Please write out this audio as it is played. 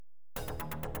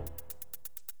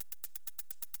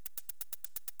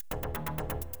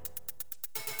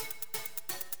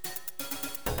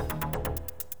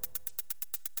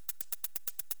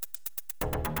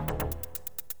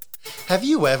Have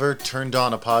you ever turned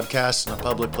on a podcast in a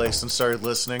public place and started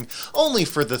listening, only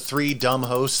for the three dumb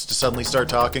hosts to suddenly start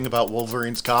talking about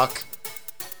Wolverine's cock?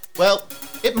 Well,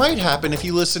 it might happen if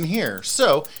you listen here.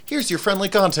 So, here's your friendly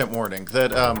content warning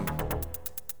that,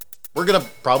 we're gonna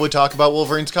probably talk about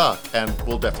Wolverine's cock, and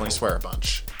we'll definitely swear a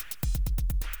bunch.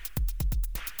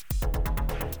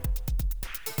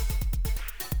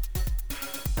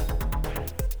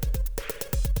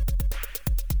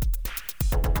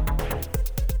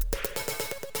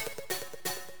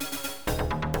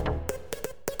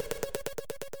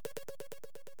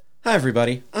 Hi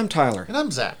everybody, I'm Tyler. And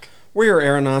I'm Zach. We're your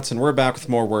aeronauts and we're back with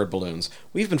more word balloons.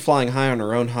 We've been flying high on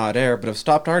our own hot air, but have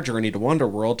stopped our journey to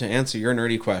Wonderworld to answer your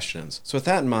nerdy questions. So with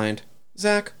that in mind,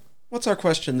 Zach, what's our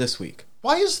question this week?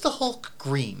 Why is the Hulk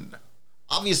green?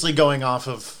 Obviously going off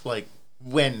of, like,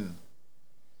 when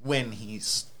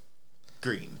he's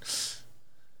green.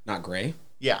 Not gray?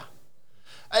 Yeah.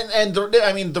 And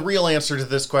the real answer to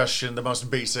this question, the most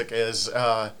basic, is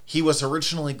he was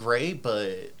originally gray,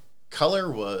 but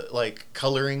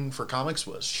coloring for comics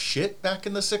was shit back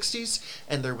in the 60s,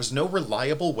 and there was no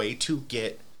reliable way to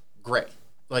get gray.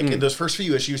 In those first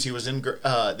few issues, he was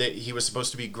he was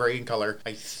supposed to be gray in color.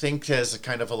 I think as a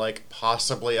kind of a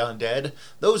possibly undead.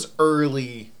 Those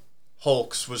early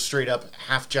Hulks was straight up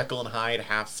half Jekyll and Hyde,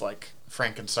 half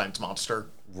Frankenstein's monster.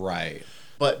 Right.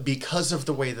 But because of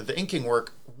the way that the inking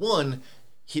worked, one,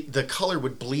 the color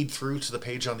would bleed through to the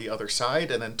page on the other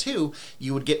side, and then two,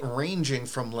 you would get ranging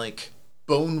from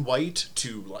bone white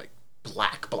to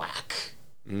black.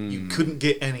 You couldn't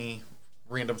get any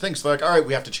random things. So all right,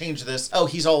 we have to change this. Oh,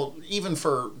 even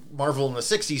for Marvel in the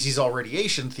 60s, he's all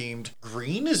radiation themed.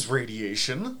 Green is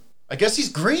radiation. I guess he's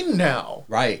green now.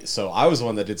 Right, so I was the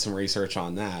one that did some research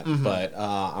on that, but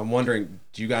I'm wondering,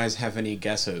 do you guys have any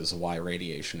guesses why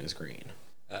radiation is green?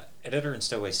 Editor and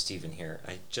Stowaway Steven here.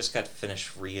 I just got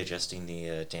finished readjusting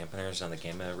the dampeners on the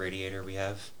gamma radiator we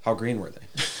have. How green were they?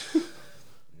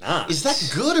 Not. Is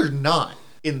that good or not?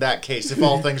 In that case, if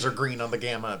all things are green on the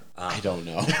gamma. I don't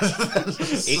know.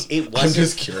 It wasn't, I'm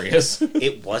just curious.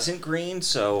 It wasn't green,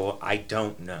 so I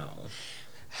don't know.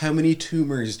 How many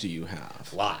tumors do you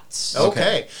have? Lots.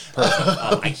 Okay.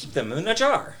 I keep them in a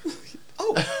jar.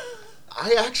 Oh.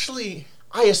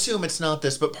 I assume it's not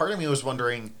this, but part of me was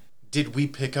wondering, did we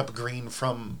pick up green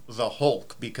from the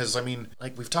Hulk? Because,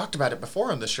 we've talked about it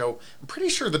before on the show, I'm pretty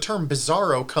sure the term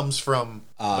Bizarro comes from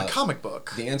the comic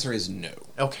book. The answer is no.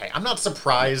 Okay, I'm not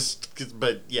surprised,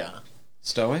 but yeah.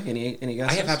 Stowaway, any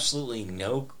guesses? I have absolutely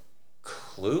no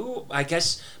clue. I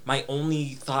guess my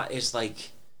only thought is,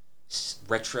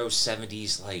 retro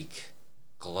 70s,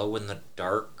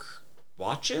 glow-in-the-dark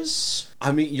watches?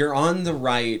 You're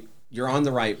on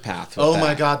the right path with Oh that.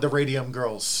 my god, the Radium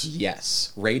Girls.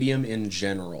 Yes, radium in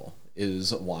general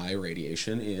is why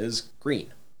radiation is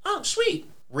green. Oh, sweet.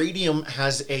 Radium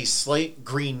has a slight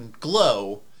green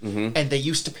glow, and they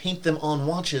used to paint them on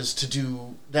watches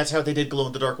that's how they did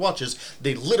glow-in-the-dark watches.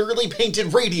 They literally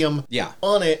painted radium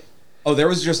on it. Oh, there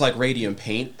was just radium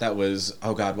paint that was,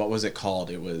 oh god, what was it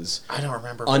called? It was... I don't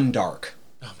remember. Undark.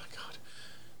 Oh my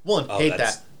god. Hate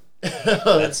that.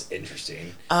 That's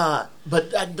interesting.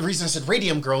 But the reason I said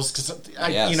Radium Girls, because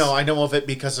I know of it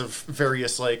because of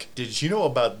various, did you know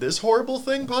about this horrible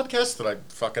thing podcast that I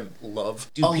fucking love?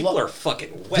 Dude, people are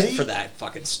fucking wet for that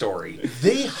fucking story.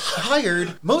 They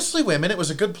hired, mostly women, it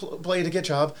was a good play to get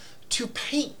job, to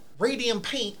paint radium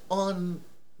paint on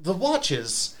the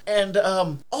watches. And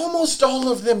almost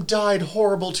all of them died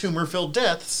horrible tumor-filled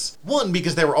deaths. One,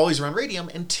 because they were always around radium,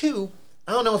 and two,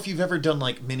 I don't know if you've ever done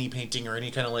mini painting or any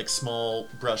kind of small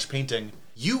brush painting.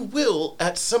 You will,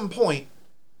 at some point,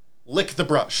 lick the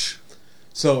brush.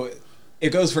 So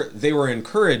it goes for, they were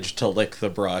encouraged to lick the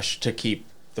brush to keep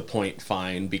the point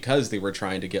fine because they were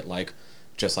trying to get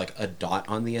just a dot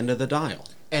on the end of the dial.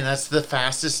 And that's the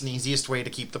fastest and easiest way to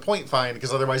keep the point fine,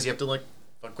 because otherwise you have to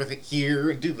fuck with it here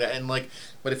and do that. And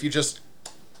but if you just...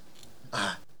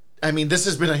 this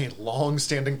has been a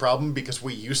long-standing problem because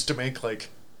we used to make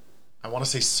I want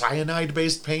to say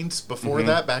cyanide-based paints before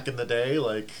that, back in the day.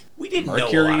 We didn't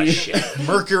Mercury. know a lot of shit.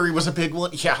 Mercury was a big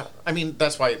one. Yeah,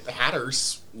 that's why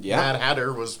Hatters. Yeah. Mad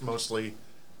Hatter was mostly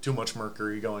too much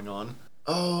mercury going on.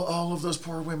 Oh, all of those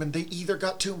poor women. They either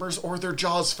got tumors or their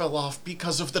jaws fell off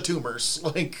because of the tumors.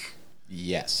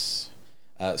 Yes.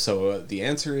 So the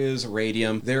answer is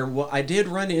radium. I did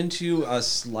run into a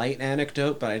slight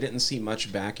anecdote, but I didn't see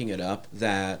much backing it up,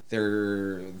 that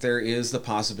there is the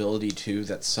possibility, too,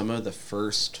 that some of the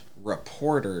first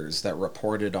reporters that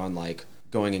reported on,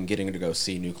 going and getting to go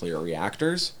see nuclear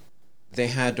reactors, they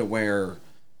had to wear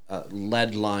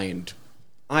lead-lined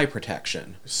eye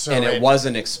protection. So it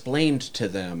wasn't explained to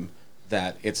them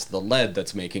that it's the lead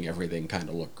that's making everything kind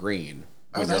of look green.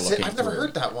 Oh, that's it. I've never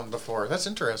heard that one before. That's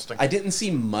interesting. I didn't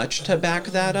see much to back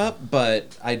that up,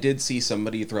 but I did see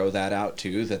somebody throw that out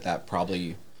too, that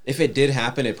probably, if it did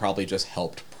happen, it probably just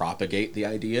helped propagate the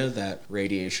idea that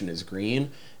radiation is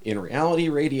green. In reality,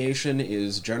 radiation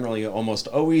is generally almost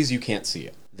always, you can't see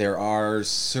it. There are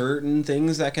certain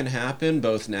things that can happen,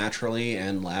 both naturally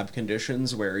and lab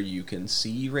conditions, where you can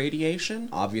see radiation.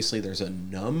 Obviously, there's a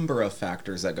number of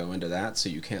factors that go into that, so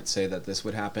you can't say that this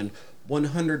would happen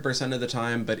 100% of the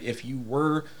time, but if you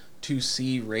were to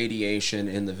see radiation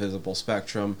in the visible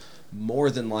spectrum, more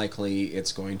than likely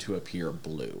it's going to appear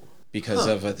blue because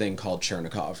of a thing called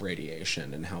Cherenkov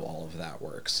radiation and how all of that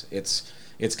works. It's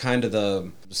kind of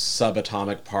the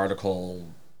subatomic particle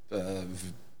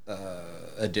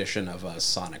edition of a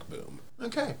sonic boom.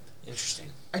 Okay. Interesting.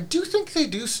 I do think they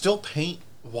do still paint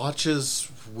watches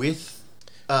with...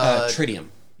 tritium.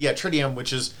 Yeah, tritium,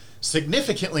 which is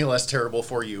significantly less terrible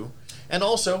for you. And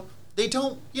also, they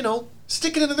don't,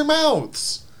 stick it into their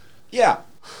mouths. Yeah.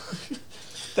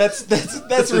 That's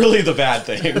really the bad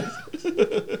thing.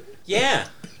 Yeah.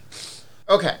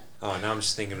 Okay. Oh, now I'm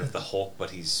just thinking of the Hulk,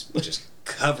 but he's just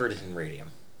covered in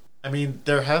radium. I mean,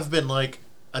 there have been,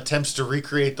 attempts to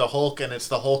recreate the Hulk, and it's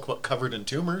the Hulk but covered in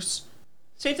tumors.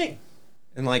 Same thing.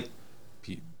 And,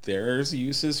 there's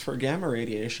uses for gamma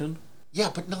radiation.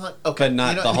 Yeah, but not... Okay. But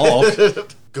not the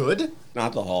Hulk. Good?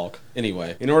 Not the Hulk.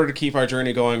 Anyway, in order to keep our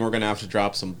journey going, we're going to have to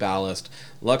drop some ballast.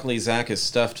 Luckily, Zach is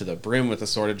stuffed to the brim with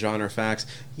assorted genre facts.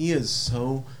 He is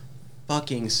so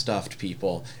fucking stuffed,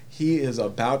 people. He is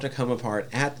about to come apart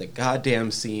at the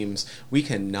goddamn seams. We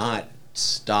cannot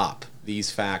stop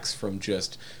these facts from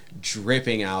just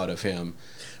dripping out of him.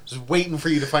 Just waiting for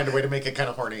you to find a way to make it kind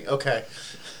of horny. Okay.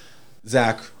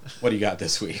 Zach, what do you got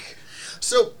this week?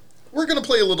 So... we're going to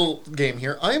play a little game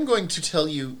here. I am going to tell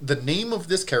you the name of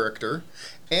this character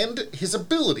and his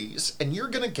abilities, and you're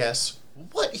going to guess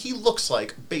what he looks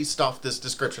like based off this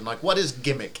description, what his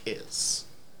gimmick is.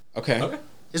 Okay.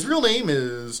 His real name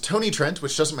is Tony Trent,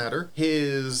 which doesn't matter.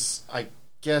 His, I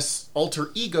guess, alter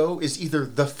ego is either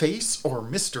The Face or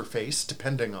Mr. Face,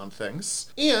 depending on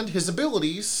things. And his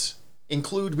abilities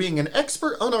include being an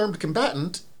expert unarmed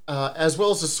combatant, as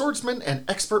well as a swordsman and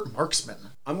expert marksman.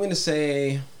 I'm going to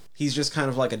say... he's just kind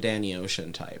of like a Danny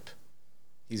Ocean type.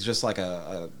 He's just like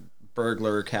a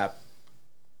burglar cap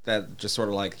that just sort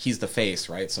of he's the face,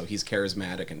 right? So he's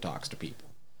charismatic and talks to people.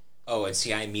 Oh, and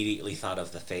see, I immediately thought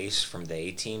of The Face from the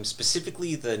A-Team,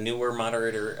 specifically the newer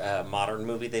modern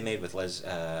movie they made with what is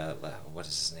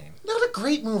his name? Not a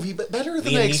great movie, but better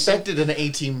than Liam I Neeson? expected an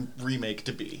A-Team remake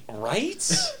to be.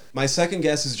 Right? My second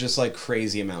guess is just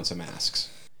crazy amounts of masks.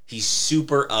 He's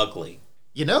super ugly.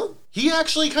 He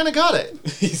actually kind of got it.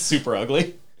 He's super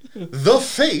ugly. The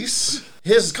Face,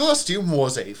 his costume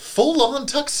was a full-on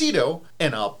tuxedo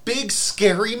and a big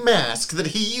scary mask that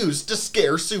he used to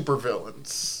scare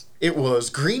supervillains. It was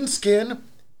green skin,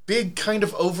 big kind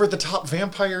of over-the-top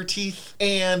vampire teeth,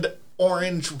 and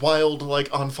orange wild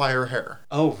on-fire hair.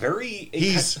 Oh, very...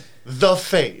 He's the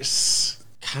Face.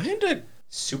 Kind of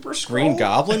Super Skrull? Green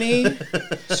Goblin-y.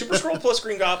 Super Skrull plus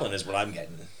Green Goblin is what I'm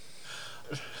getting.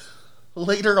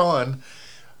 Later on,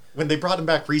 when they brought him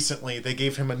back recently, they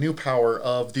gave him a new power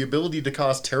of the ability to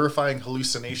cause terrifying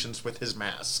hallucinations with his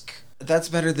mask. That's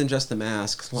better than just the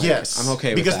mask. Yes. I'm okay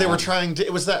with because that. they were trying to...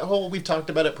 it was that whole... we've talked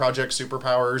about it, Project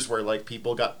Superpowers, where,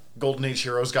 people got... Golden Age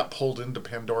heroes got pulled into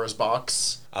Pandora's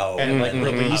box. Oh. And,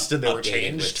 released, and they were Updated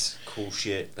changed. with cool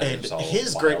shit. That And was all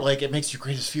his wild. great... it makes your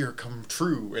greatest fear come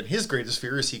true. And his greatest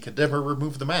fear is he could never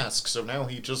remove the mask. So now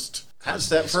he just has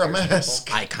that for a mask.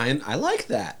 I like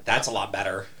that. That's a lot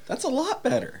better. That's a lot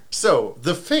better. So,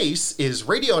 the Face is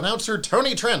radio announcer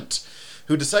Tony Trent,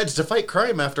 who decides to fight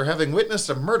crime after having witnessed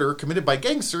a murder committed by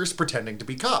gangsters pretending to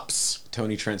be cops.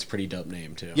 Tony Trent's pretty dope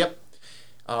name, too. Yep.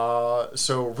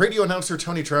 So, radio announcer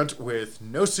Tony Trent with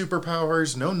no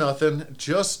superpowers, no nothing,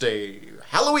 just a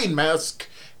Halloween mask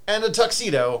and a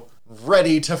tuxedo,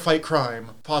 ready to fight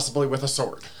crime, possibly with a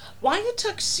sword. Why a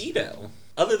tuxedo?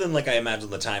 Other than, I imagine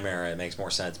the time era, it makes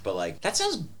more sense, but, that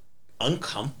sounds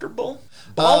uncomfortable.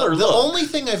 Baller The look. only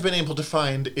thing I've been able to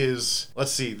find is,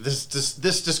 let's see, this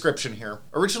description here.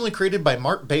 Originally created by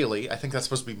Mart Bailey, I think that's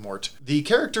supposed to be Mort. The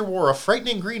character wore a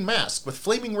frightening green mask with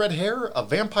flaming red hair, a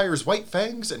vampire's white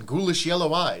fangs, and ghoulish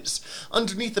yellow eyes.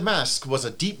 Underneath the mask was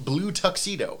a deep blue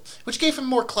tuxedo, which gave him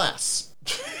more class.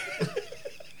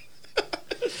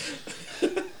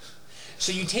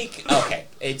 So you take... okay.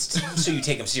 So you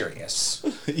take him serious.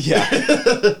 Yeah.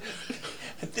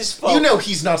 This folk,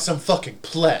 he's not some fucking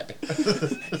pleb.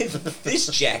 this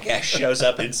jackass shows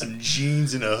up in some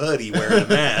jeans and a hoodie wearing a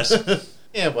mask.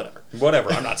 Yeah, whatever.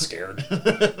 Whatever, I'm not scared.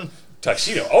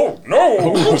 Tuxedo. Oh,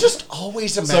 no! I just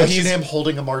always imagine he's- him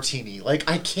holding a martini. Like,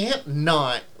 I can't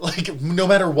not, like, no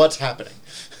matter what's happening.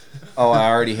 Oh, I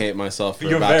already hate myself for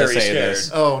You're about to very say scared.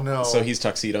 this. Oh, no. So he's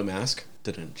Tuxedo Mask.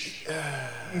 Da-dunch.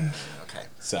 Okay.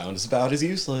 Sound is about as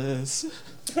useless.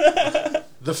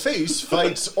 The Face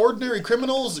fights ordinary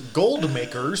criminals, gold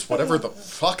makers, whatever the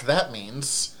fuck that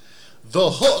means. The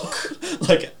Hook.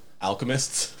 Like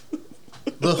alchemists.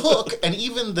 The Hook, and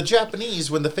even the Japanese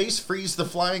when the Face frees the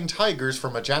flying tigers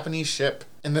from a Japanese ship.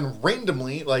 And then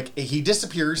randomly, like, he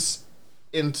disappears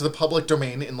into the public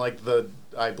domain in, like,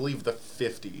 I believe the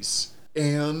 50s.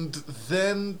 And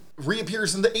then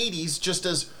reappears in the 80s just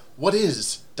as, what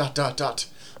is, ...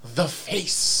 The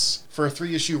Face, for a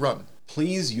 3-issue run.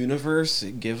 Please, universe,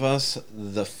 give us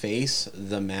the Face,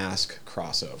 the Mask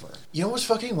crossover. You know what's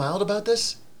fucking wild about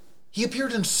this? He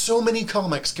appeared in so many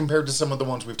comics compared to some of the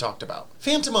ones we've talked about.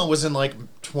 Phantoma was in like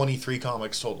 23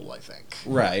 comics total, I think.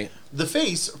 Right. The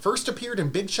Face first appeared in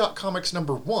Big Shot Comics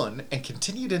 #1 and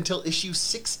continued until issue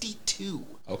 62.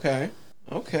 Okay.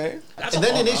 That's And a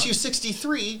then in long issue run.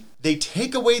 63, they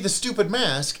take away the stupid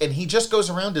mask and he just goes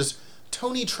around as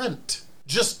Tony Trent.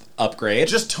 Just Upgrade.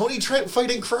 Tony Trent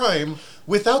fighting crime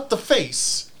without the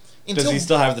face. Does he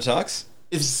still have the tux?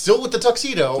 Is still with the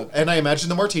tuxedo, and I imagine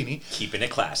the martini. Keeping it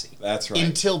classy. That's right.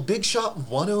 Until Big Shot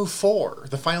 104,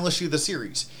 the final issue of the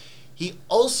series. He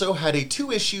also had a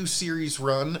 2-issue series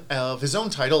run of his own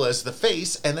title as The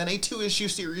Face, and then a 2-issue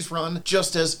series run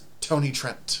just as Tony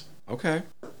Trent. Okay.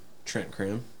 Trent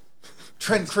Crim.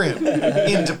 Trent Crim,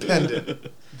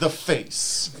 independent, The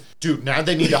Face. Dude, now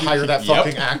they need to hire that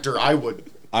fucking actor. I would.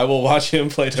 I will watch him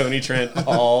play Tony Trent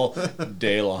all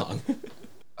day long.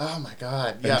 Oh my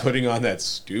god, And yeah. putting on that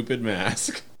stupid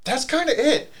mask. That's kind of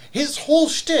it. His whole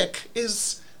shtick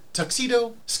is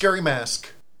tuxedo, scary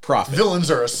mask. Profit.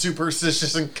 Villains are a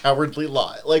superstitious and cowardly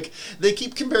lot. Like, they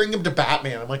keep comparing him to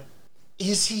Batman. I'm like,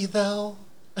 is he though?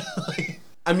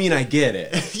 I mean, I get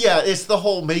it. Yeah, it's the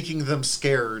whole making them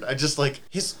scared. I just like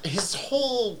his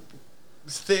whole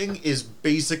thing is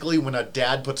basically when a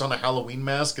dad puts on a Halloween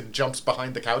mask and jumps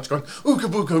behind the couch going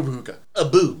ooga booga booga. A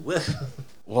boo.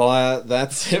 Well,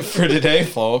 that's it for today,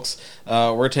 folks.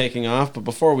 We're taking off, but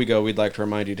before we go, we'd like to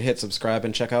remind you to hit subscribe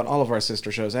and check out all of our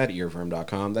sister shows at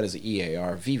earworm.com. That is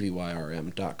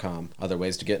EARVVYRM.com. Other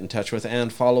ways to get in touch with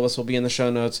and follow us will be in the show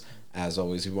notes. As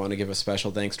always, we want to give a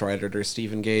special thanks to our editor,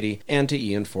 Stephen Gady, and to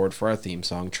Ian Ford for our theme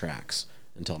song tracks.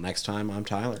 Until next time, I'm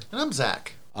Tyler. And I'm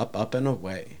Zach. Up, up, and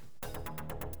away.